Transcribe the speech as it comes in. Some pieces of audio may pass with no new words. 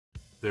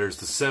There's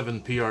the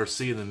 7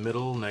 PRC in the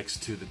middle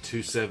next to the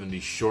 270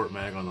 short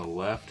mag on the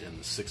left and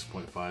the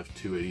 6.5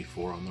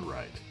 284 on the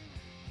right.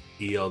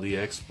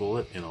 ELDX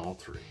bullet in all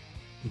three.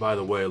 By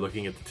the way,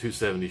 looking at the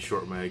 270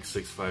 short mag,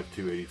 6.5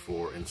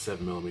 284 and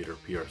 7mm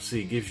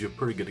PRC gives you a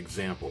pretty good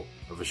example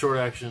of a short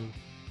action,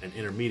 an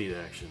intermediate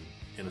action,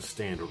 and a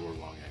standard or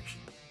long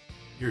action.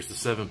 Here's the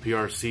 7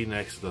 PRC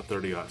next to the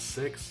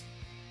 30-06.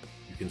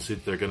 You can see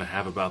that they're going to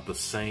have about the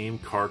same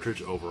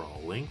cartridge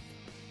overall length.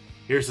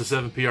 Here's the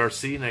 7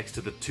 PRC next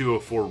to the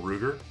 204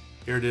 Ruger.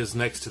 Here it is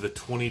next to the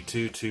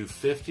 22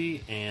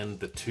 and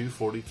the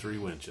 243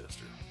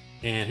 Winchester.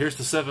 And here's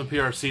the 7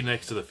 PRC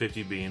next to the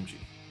 50 BMG.